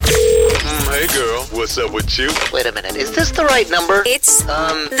Hey, girl, what's up with you? Wait a minute, is this the right number? It's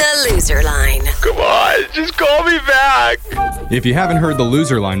the loser line. Come on, just call me back. If you haven't heard the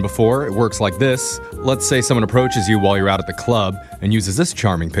loser line before, it works like this. Let's say someone approaches you while you're out at the club and uses this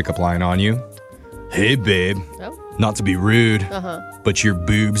charming pickup line on you. Hey, babe. Oh. Not to be rude, but your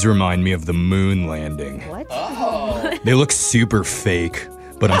boobs remind me of the moon landing. What? Oh. They look super fake,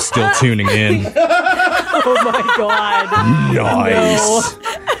 but I'm still tuning in. Oh my God. Nice.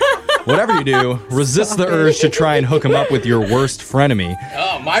 Whatever you do, resist the urge to try and hook him up with your worst frenemy.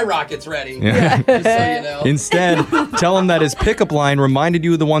 Oh, my rocket's ready. Just so you know. Instead, tell him that his pickup line reminded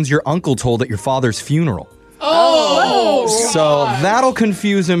you of the ones your uncle told at your father's funeral. Oh! So that'll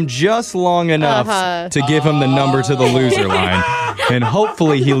confuse him just long enough to give him the number to the loser line. And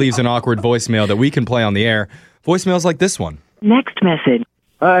hopefully he leaves an awkward voicemail that we can play on the air. Voicemails like this one. Next message.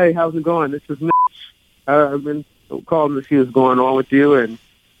 Hi, how's it going? This is Mitch. I've been calling to see what's going on with you and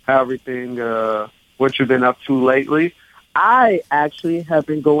how everything, what you've been up to lately. I actually have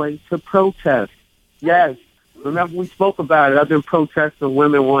been going to protest. Yes. Remember we spoke about it. I've been protesting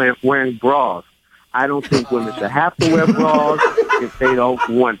women wearing bras. I don't think women should have to wear bras if they don't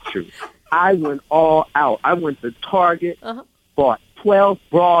want to. I went all out. I went to Target, bought 12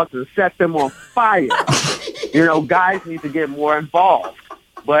 bras and set them on fire. You know, guys need to get more involved.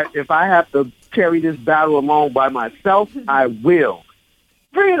 But if I have to carry this battle alone by myself, I will.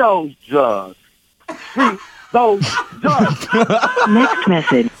 Free those jugs. Free those jugs. Next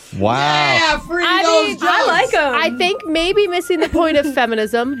message. Wow. Yeah, free those jugs. I like him. I think maybe missing the point of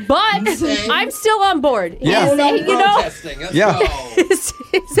feminism, but I'm still on board. Yeah. Oh, no You know, protesting. Let's Yeah. go.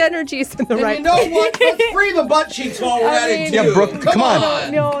 his energy's in the And right you know place. what? Let's free the butt cheeks while we're at it, too. Yeah, Brooke, come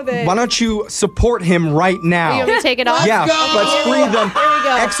on. No, that. Why don't you support him right You now? want me to take it off? Yeah, go. let's free them. There we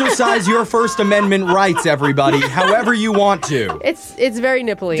go. Exercise your First Amendment rights, everybody, however you want to. It's very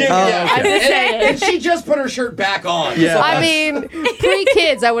nipply. Yeah. I'm just saying. And she just put her shirt back on. Yeah. So I mean,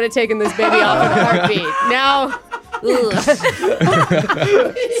 pre-kids, I would have taken this baby off in a heartbeat. Now,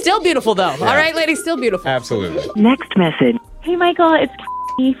 still beautiful though. All right, ladies, still beautiful. Absolutely. Next message. Hey, Michael, it's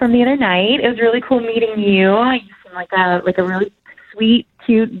Kathy from the other night. It was really cool meeting you. You seem like a really sweet,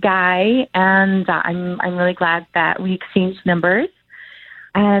 cute guy, and I'm really glad that we exchanged numbers.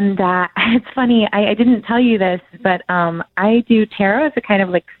 And it's funny, I didn't tell you this, but I do tarot as a kind of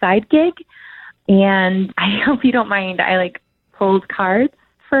like side gig, and I hope you don't mind. I like pulled cards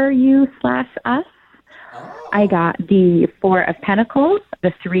for you/us. I got the Four of Pentacles,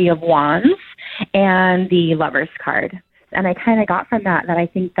 the Three of Wands, and the Lover's card. And I kind of got from that I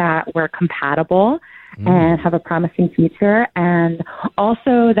think that we're compatible and have a promising future. And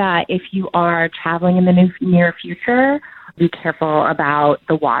also that if you are traveling in the near future, be careful about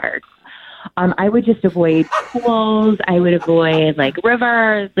the waters. I would just avoid pools. I would avoid like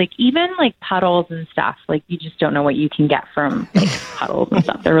rivers, like even like puddles and stuff. Like you just don't know what you can get from like puddles and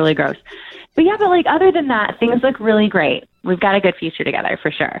stuff. They're really gross. But yeah, but like other than that, things look really great. We've got a good future together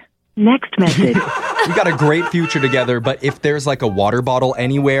for sure. Next message. We got a great future together, but if there's like a water bottle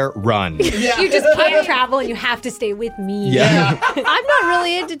anywhere, run. Yeah. You just can't travel and you have to stay with me. Yeah. I'm not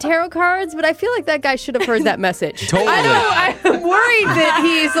really into tarot cards, but I feel like that guy should have heard that message. Totally. I know. I'm worried that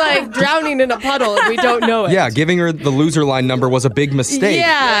he's like drowning in a puddle and we don't know it. Yeah, giving her the loser line number was a big mistake.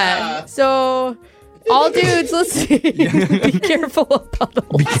 Yeah. So, all dudes, listening, be careful of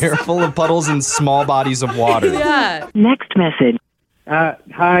puddles. Be careful of puddles and small bodies of water. Yeah. Next message.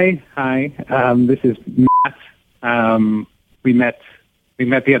 Hi. This is Matt. We met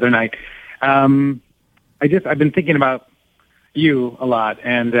the other night. I've been thinking about you a lot,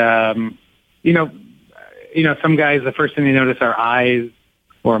 and you know, some guys, the first thing they notice are eyes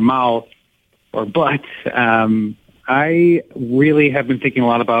or mouth or butt. I really have been thinking a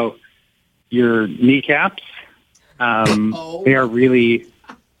lot about your kneecaps. They are really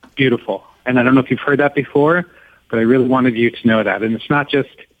beautiful, and I don't know if you've heard that before. But I really wanted you to know that. And it's not just,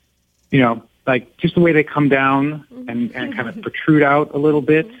 like just the way they come down and kind of protrude out a little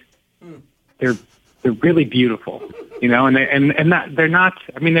bit. They're really beautiful, and they're not,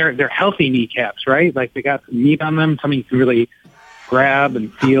 I mean, they're healthy kneecaps, right? Like they got some meat on them, something you can really grab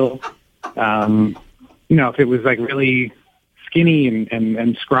and feel. If it was like really skinny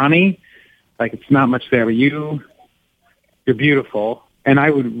and scrawny, like it's not much there, but you're beautiful. And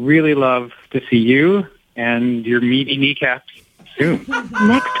I would really love to see you and your meaty kneecaps soon.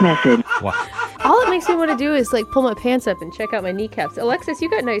 Next message. Wow. All it makes me want to do is like pull my pants up and check out my kneecaps. Alexis, you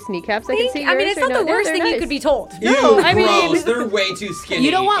got nice kneecaps. I can see yours. I mean, it's not the worst thing you nice. could be told. No, I mean, gross. They're way too skinny.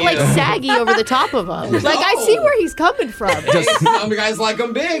 you don't want like saggy over the top of them. Like I see where he's coming from. Some guys like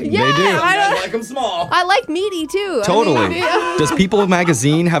them big. Yeah, They do. Some guys like them small. I like meaty too. Totally. I mean, Does People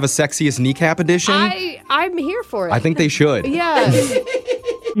Magazine have a sexiest kneecap edition? I'm here for it. I think they should. Yeah.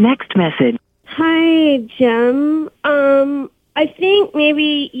 Next message. Hi, Jim. I think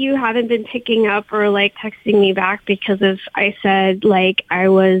maybe you haven't been picking up or like texting me back because of I said like I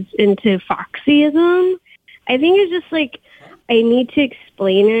was into Foxyism. I think it's just like I need to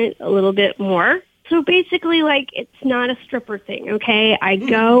explain it a little bit more. So basically, like it's not a stripper thing, okay? I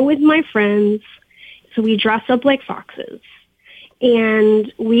go with my friends, so we dress up like foxes,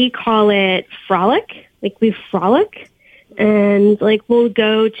 and we call it frolic. Like we frolic, and like we'll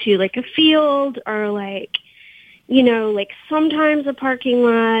go to like a field or like, you know, like sometimes a parking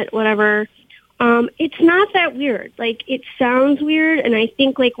lot, whatever. It's not that weird. Like, it sounds weird, and I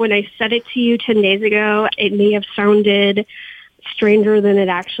think, like, when I said it to you 10 days ago, it may have sounded stranger than it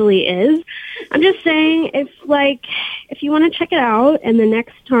actually is. I'm just saying, if you want to check it out, and the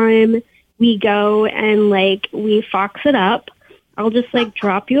next time we go and, like, we fox it up, I'll just, like,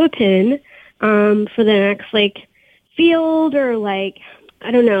 drop you a pin for the next, like, field or, like, I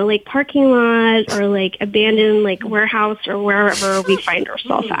don't know, like parking lot or like abandoned like warehouse or wherever we find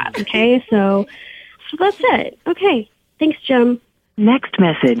ourselves at. Okay, so that's it. Okay, thanks, Jim. Next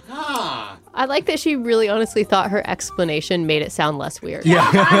message. I like that she really honestly thought her explanation made it sound less weird. Yeah.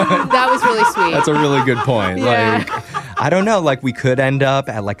 That was really sweet. That's a really good point. Yeah. Like, I don't know, like we could end up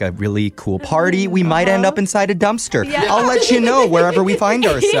at like a really cool party. We might end up inside a dumpster. Yeah. I'll let you know wherever we find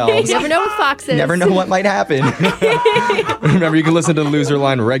ourselves. You never know with foxes. Never know what might happen. Remember, you can listen to Loser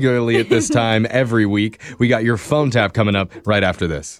Line regularly at this time every week. We got your phone tap coming up right after this.